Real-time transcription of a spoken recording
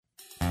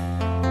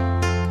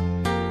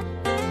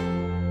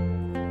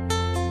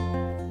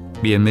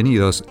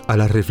Bienvenidos a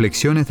las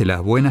reflexiones de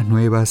las Buenas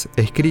Nuevas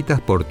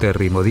escritas por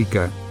Terry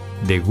Modica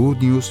de Good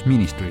News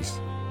Ministries.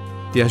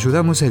 Te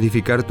ayudamos a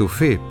edificar tu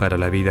fe para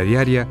la vida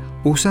diaria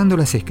usando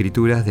las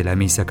escrituras de la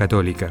Misa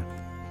Católica.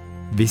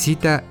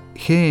 Visita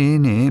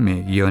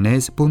gnm-es.org.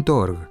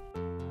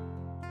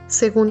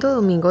 Segundo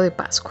domingo de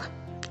Pascua.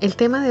 El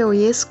tema de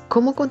hoy es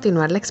 ¿cómo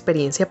continuar la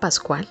experiencia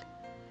pascual?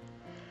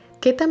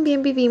 ¿Qué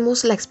también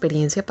vivimos la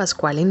experiencia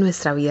pascual en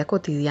nuestra vida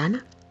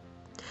cotidiana?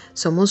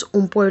 Somos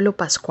un pueblo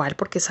pascual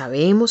porque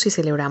sabemos y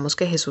celebramos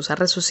que Jesús ha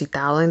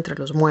resucitado de entre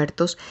los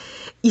muertos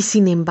y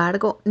sin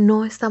embargo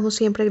no estamos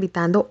siempre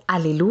gritando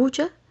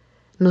aleluya.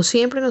 No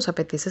siempre nos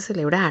apetece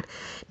celebrar,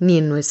 ni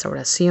en nuestra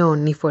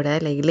oración, ni fuera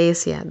de la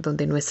iglesia,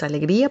 donde nuestra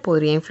alegría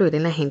podría influir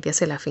en la gente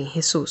hacia la fe en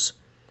Jesús.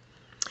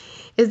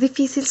 Es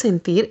difícil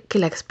sentir que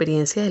la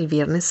experiencia del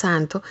Viernes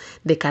Santo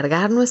de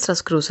cargar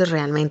nuestras cruces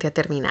realmente ha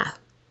terminado.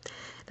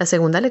 La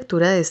segunda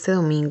lectura de este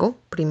domingo,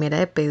 primera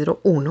de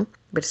Pedro 1,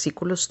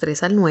 versículos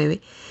 3 al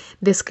 9,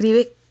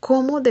 describe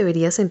cómo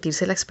debería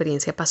sentirse la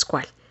experiencia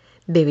pascual.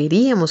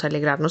 Deberíamos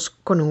alegrarnos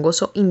con un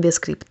gozo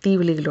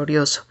indescriptible y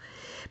glorioso.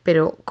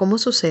 Pero, ¿cómo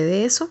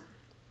sucede eso?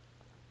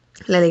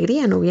 La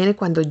alegría no viene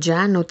cuando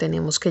ya no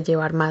tenemos que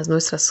llevar más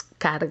nuestras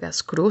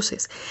cargas,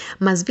 cruces.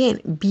 Más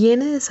bien,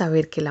 viene de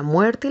saber que la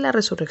muerte y la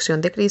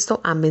resurrección de Cristo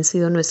han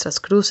vencido nuestras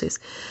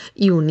cruces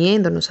y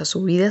uniéndonos a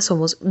su vida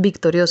somos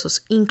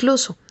victoriosos,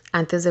 incluso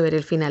antes de ver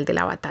el final de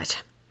la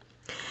batalla.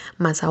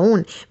 Más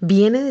aún,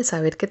 viene de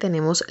saber que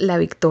tenemos la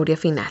victoria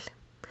final,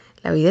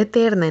 la vida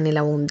eterna en el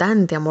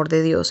abundante amor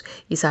de Dios,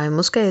 y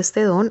sabemos que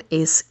este don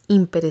es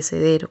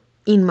imperecedero,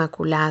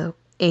 inmaculado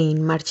e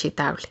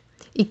inmarchitable,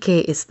 y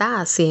que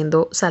está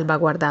siendo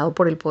salvaguardado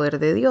por el poder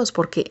de Dios,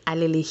 porque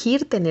al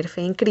elegir tener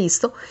fe en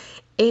Cristo,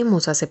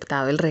 hemos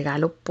aceptado el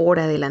regalo por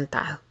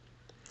adelantado.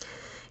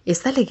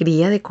 Esta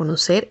alegría de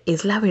conocer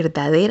es la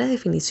verdadera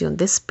definición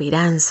de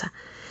esperanza.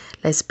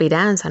 La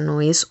esperanza no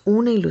es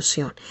una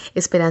ilusión.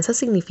 Esperanza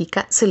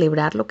significa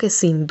celebrar lo que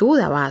sin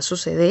duda va a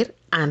suceder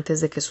antes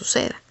de que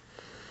suceda.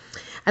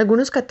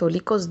 Algunos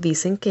católicos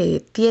dicen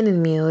que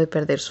tienen miedo de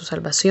perder su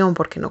salvación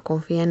porque no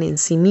confían en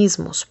sí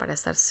mismos para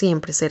estar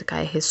siempre cerca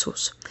de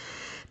Jesús.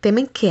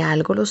 Temen que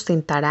algo los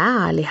tentará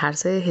a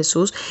alejarse de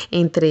Jesús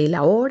entre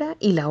la hora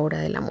y la hora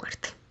de la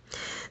muerte.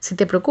 Si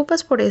te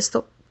preocupas por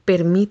esto,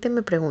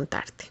 permíteme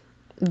preguntarte.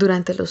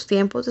 Durante los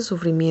tiempos de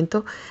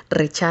sufrimiento,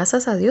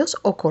 ¿rechazas a Dios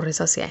o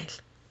corres hacia Él?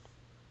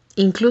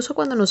 Incluso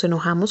cuando nos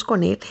enojamos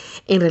con Él,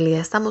 en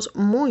realidad estamos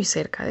muy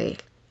cerca de Él.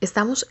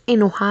 Estamos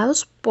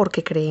enojados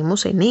porque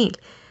creemos en Él,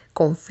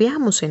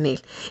 confiamos en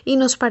Él y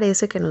nos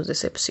parece que nos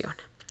decepciona.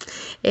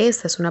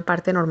 Esta es una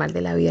parte normal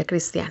de la vida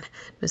cristiana.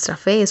 Nuestra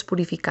fe es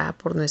purificada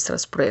por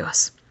nuestras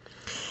pruebas.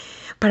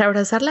 Para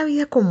abrazar la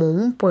vida como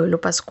un pueblo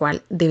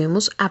pascual,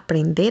 debemos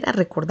aprender a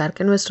recordar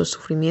que nuestros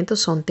sufrimientos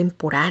son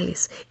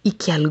temporales y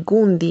que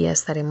algún día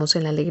estaremos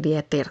en la alegría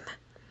eterna.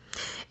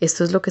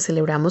 Esto es lo que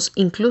celebramos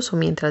incluso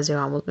mientras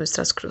llevamos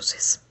nuestras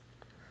cruces.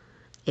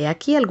 He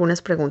aquí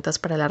algunas preguntas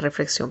para la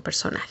reflexión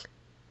personal.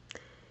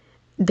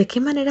 ¿De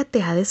qué manera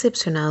te ha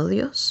decepcionado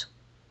Dios?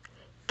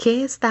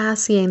 ¿Qué está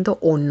haciendo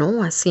o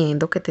no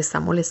haciendo que te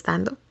está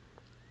molestando?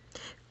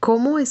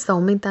 ¿Cómo está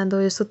aumentando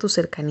esto tu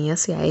cercanía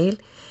hacia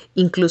Él,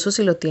 incluso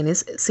si lo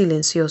tienes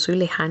silencioso y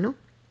lejano?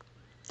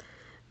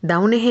 Da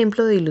un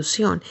ejemplo de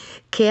ilusión.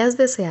 ¿Qué has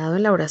deseado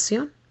en la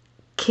oración?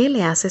 ¿Qué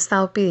le has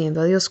estado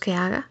pidiendo a Dios que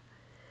haga?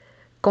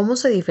 ¿Cómo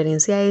se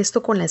diferencia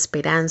esto con la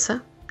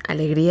esperanza,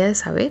 alegría de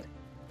saber?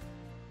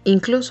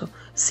 Incluso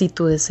si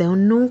tu deseo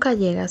nunca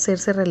llega a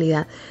hacerse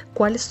realidad,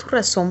 ¿cuál es tu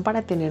razón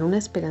para tener una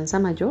esperanza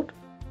mayor?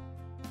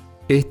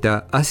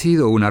 Esta ha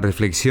sido una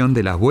reflexión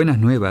de las Buenas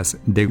Nuevas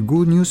de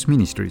Good News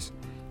Ministries,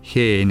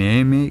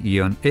 gnm-es.org.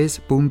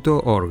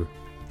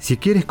 Si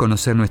quieres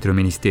conocer nuestro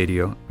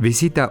ministerio,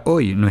 visita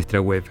hoy nuestra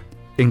web.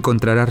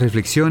 Encontrarás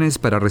reflexiones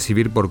para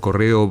recibir por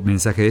correo o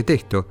mensaje de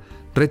texto,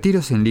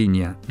 retiros en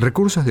línea,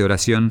 recursos de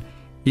oración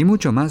y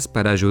mucho más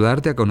para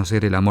ayudarte a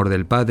conocer el amor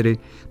del Padre,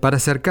 para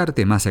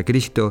acercarte más a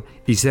Cristo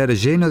y ser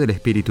lleno del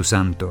Espíritu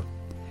Santo.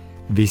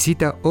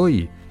 Visita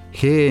hoy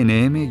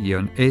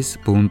gnm-es.org.